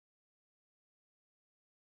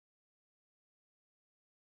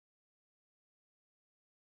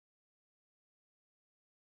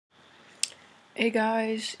Hey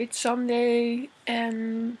guys, it's Sunday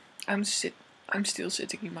and I'm still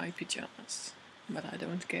sitting in my pajamas, but I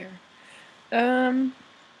don't care. Um,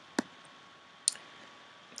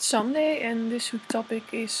 it's Sunday and this week's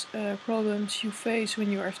topic is problems you face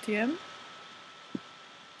when you're FTM.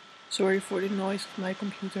 Sorry for the noise of my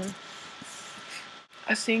computer.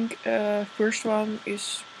 I think first one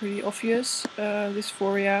is pretty obvious.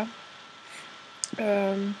 Dysphoria.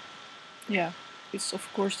 Yeah, it's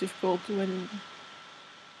of course difficult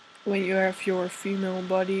when you have your female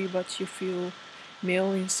body but you feel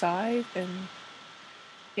male inside, and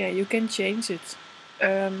yeah, you can change it.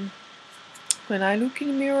 Um, when I look in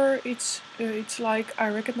the mirror, it's like I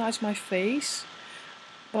recognize my face,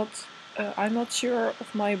 but I'm not sure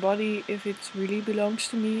of my body if it really belongs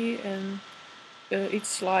to me, and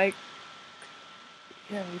it's like,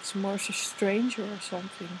 yeah, it's more so strange or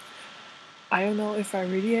something. I don't know if I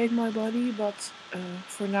really hate my body, but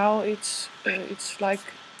for now it's like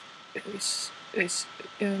it's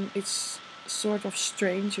sort of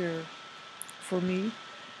stranger for me.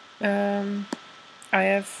 Um, I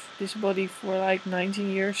have this body for like 19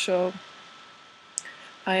 years, so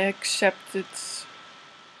I accepted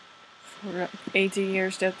for 18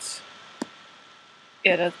 years that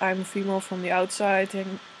that I'm a female from the outside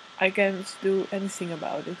and I can't do anything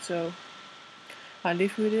about it. So I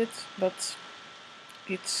live with it, but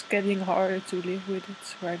it's getting harder to live with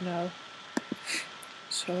it right now.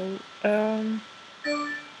 So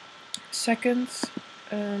second,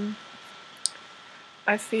 um,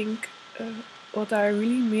 I think what I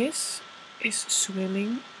really miss is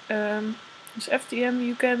swimming. With FTM,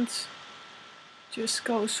 you can't just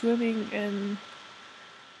go swimming and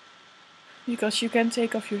because you can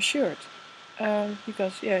take off your shirt.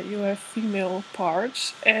 Because yeah, you have female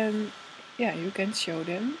parts and yeah, you can show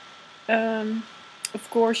them. Of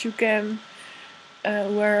course, you can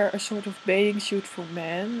wear a sort of bathing suit for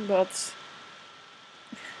men, but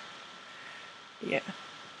yeah,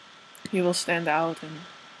 you will stand out and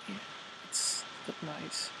yeah, it's not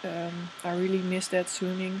nice. I really miss that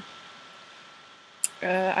swimming.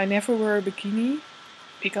 I never wore a bikini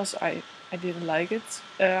because I didn't like it.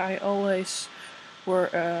 I always wore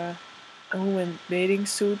a woman bathing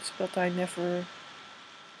suit, but I never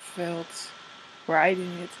felt pride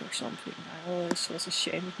in it or something. I always was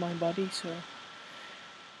ashamed of my body, so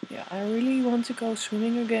yeah, I really want to go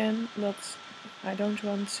swimming again, but I don't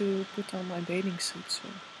want to put on my bathing suit. So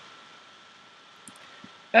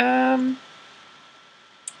um,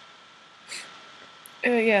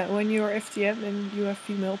 yeah, when you're FTM and you have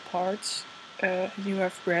female parts, and you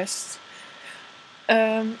have breasts,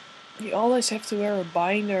 you always have to wear a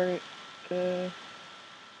binder to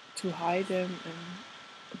hide them, and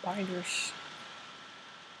binders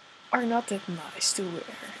are not that nice to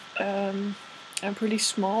wear. I'm pretty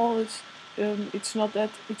small. It's not that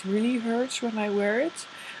it really hurts when I wear it,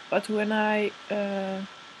 but when I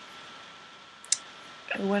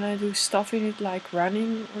do stuff in it like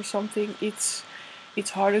running or something, it's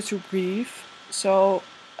harder to breathe. So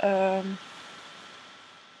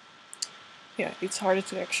yeah, it's harder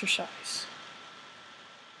to exercise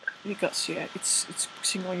because yeah, it's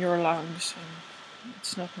pushing on your lungs and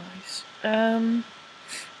it's not nice.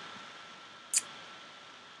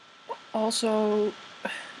 Also,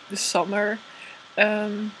 the summer,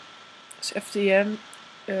 as FTM,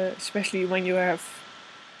 especially when you have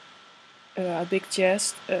a big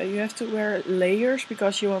chest, you have to wear layers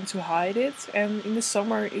because you want to hide it. And in the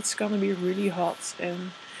summer, it's gonna be really hot,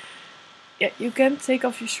 and yeah, you can't take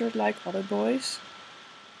off your shirt like other boys.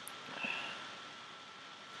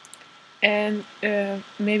 And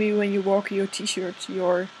maybe when you walk your t-shirt,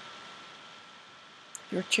 your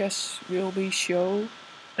chest will show,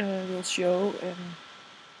 and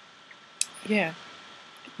yeah,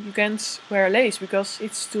 you can't wear lace because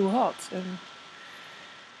it's too hot, and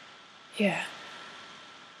yeah,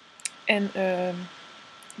 and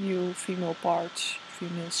you female parts,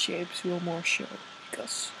 female shapes will more show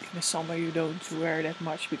because in the summer you don't wear that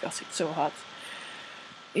much because it's so hot.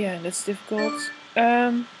 Yeah, that's difficult.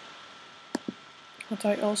 What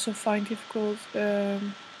I also find difficult,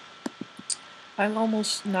 I'm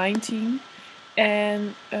almost 19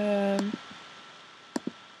 and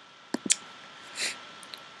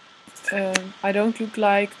I don't look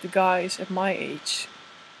like the guys at my age.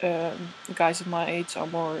 The guys at my age are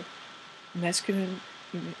more masculine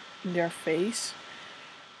in their face,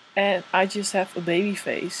 and I just have a baby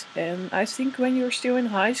face. And I think when you're still in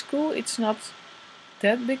high school, it's not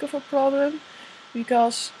that big of a problem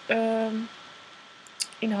because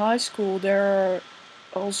in high school there are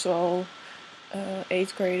also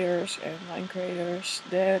 8th graders and 9th graders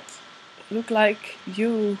that look like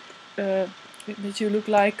you, that you look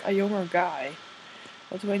like a younger guy.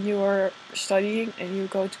 But when you are studying and you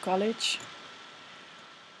go to college,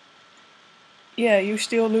 yeah, you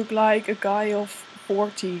still look like a guy of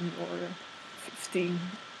 14 or 15.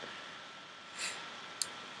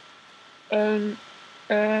 Um,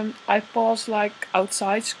 I pass like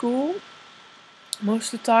outside school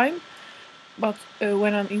most of the time, but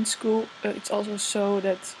when I'm in school, it's also so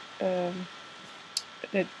that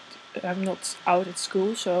that I'm not out at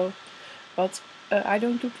school. So, but I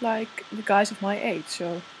don't look like the guys of my age,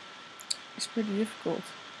 so it's pretty difficult.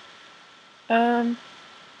 Um,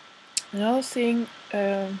 Another thing,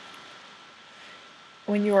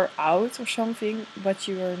 when you are out or something, but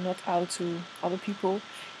you are not out to other people,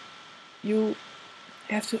 you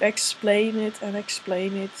have to explain it and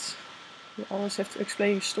explain it. You always have to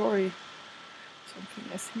explain your story.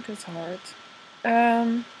 Something I think that's hard.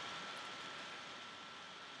 I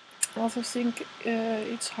also think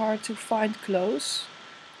it's hard to find clothes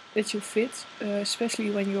that you fit,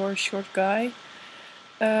 especially when you're a short guy.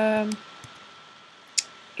 Um,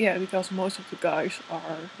 yeah, because most of the guys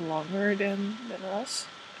are longer than us.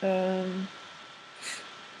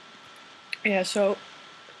 Yeah, so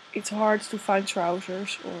it's hard to find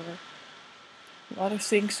trousers or a lot of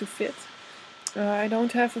things to fit. I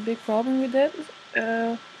don't have a big problem with that,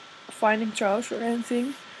 finding trousers or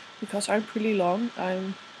anything, because I'm pretty long.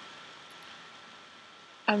 I'm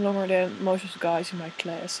longer than most of the guys in my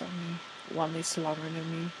class. Only one is longer than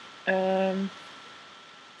me.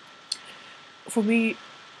 For me,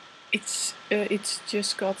 it's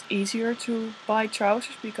just got easier to buy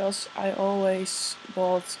trousers because I always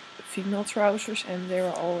bought female trousers and they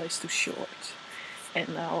were always too short.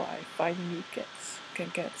 And now I finally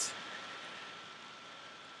can get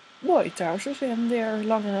boy trousers and they're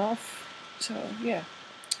long enough. So yeah.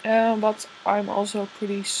 But I'm also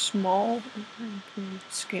pretty small and pretty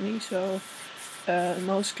skinny, so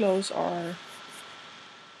most clothes are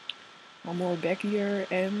more baggier,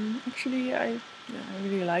 and actually I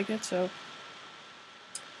really like it, so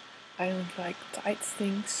I don't like tight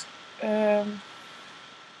things. Yeah.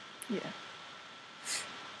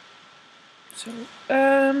 So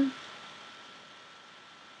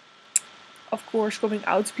of course coming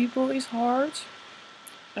out to people is hard.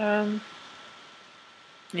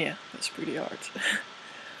 Yeah, that's pretty hard.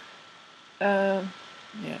 Yeah,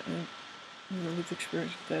 I'm a bit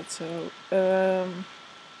experienced with that. So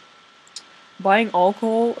buying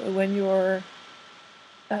alcohol when you're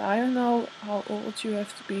I don't know how old you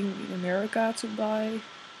have to be in America to buy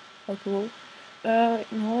alcohol.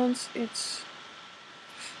 In Holland, it's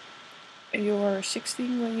you're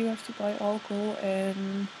 16 when you have to buy alcohol,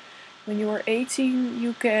 and when you are 18,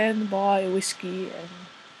 you can buy whiskey and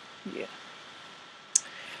yeah.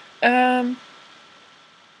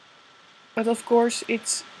 But of course,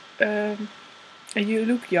 it's and you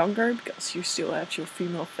look younger because you still have your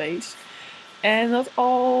female face, and not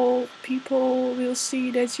all people will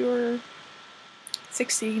see that you're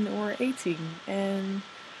 16 or 18. And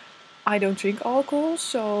I don't drink alcohol,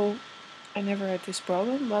 so I never had this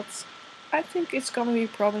problem, but I think it's gonna be a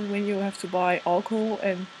problem when you have to buy alcohol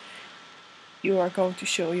and you are going to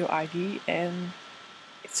show your ID and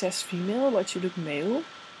it says female but you look male.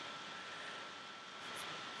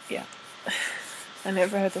 Yeah. I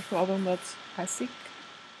never had a problem, but I think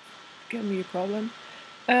it can be a problem.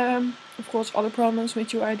 Of course, other problems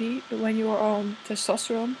with your ID when you are on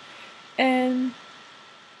testosterone, and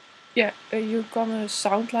yeah, you're gonna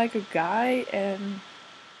sound like a guy and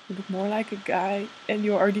you look more like a guy, and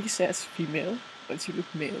your ID says female, but you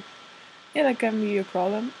look male. Yeah, that can be a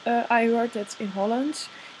problem. I heard that in Holland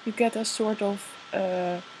you get a sort of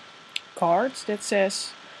card that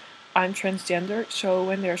says I'm transgender, so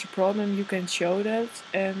when there's a problem you can show that,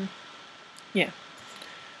 and yeah,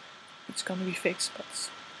 it's gonna be fixed. But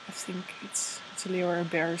I think it's a little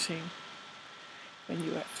embarrassing when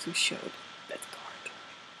you have to show that card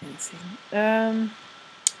or anything.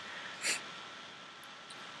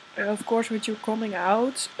 Of course, with you coming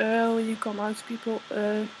out, when you come out to people,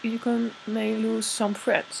 you may lose some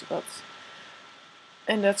friends,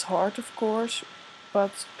 and that's hard, of course.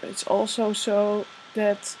 But it's also so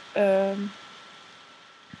that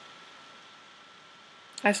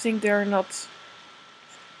I think they're not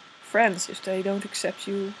friends if they don't accept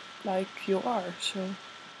you like you are. So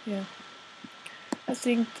yeah, I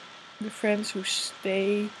think the friends who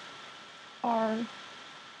stay are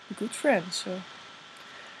good friends. So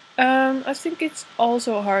I think it's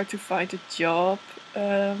also hard to find a job.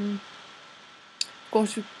 Of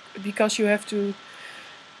course, because you have to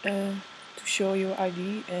show your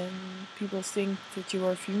ID, and people think that you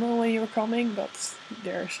are female when you're coming, but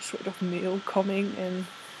there's a sort of male coming, and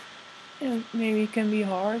maybe it can be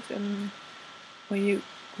hard, and when you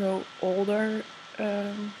grow older,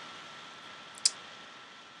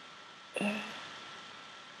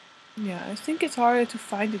 yeah, I think it's harder to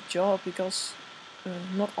find a job because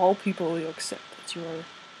not all people will accept that you're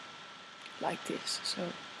like this. So,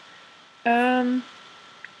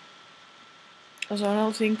 also I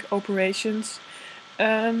don't think operations,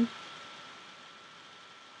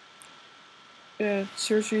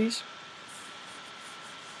 surgeries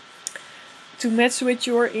to mess with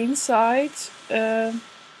your inside. Yeah,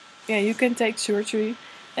 you can take surgery,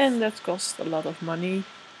 and that costs a lot of money.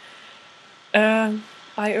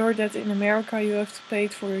 I heard that in America you have to pay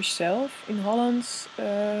it for yourself. In Holland,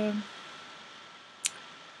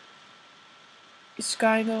 it's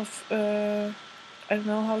kind of I don't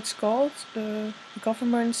know how it's called. The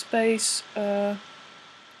government pays a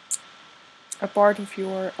part of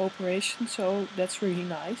your operation, so that's really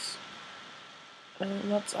nice.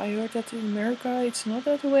 But I heard that in America it's not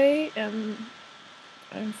that way, and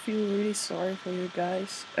I feel really sorry for you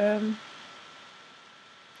guys.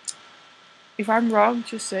 If I'm wrong,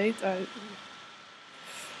 just say it.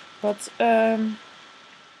 But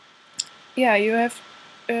yeah, you have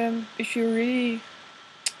if you really,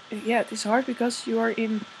 yeah, it's hard because you are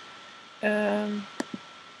in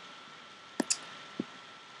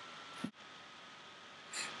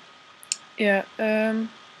yeah,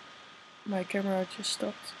 my camera just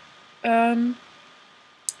stopped.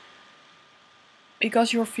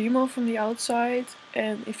 Because you're female from the outside,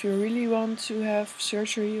 and if you really want to have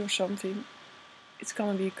surgery or something, it's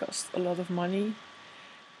gonna be cost a lot of money.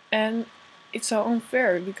 And it's so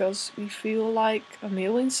unfair because we feel like a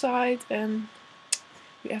male inside and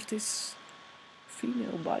we have this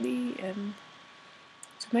female body, and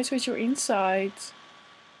to match with your inside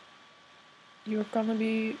you're gonna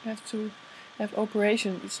have to have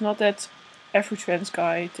operation. It's not that every trans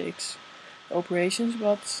guy takes operations,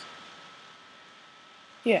 but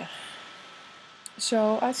yeah.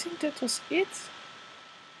 So I think that was it.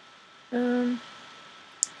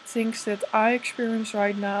 Things that I experience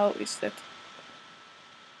right now is that,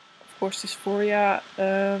 of course, dysphoria.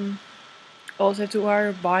 Also to wear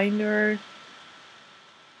a binder.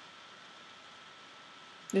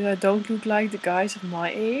 That I don't look like the guys of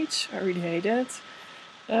my age. I really hate it.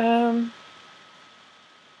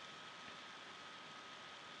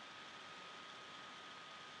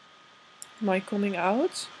 My coming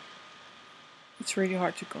out. It's really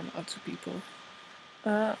hard to come out to people.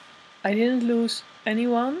 I didn't lose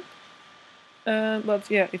anyone. But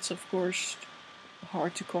yeah, it's of course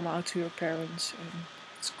hard to come out to your parents and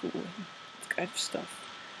at school and that kind of stuff.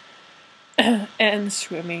 And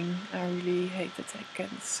swimming. I really hate that I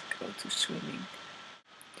can't go to swimming.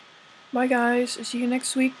 Bye guys, see you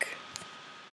next week.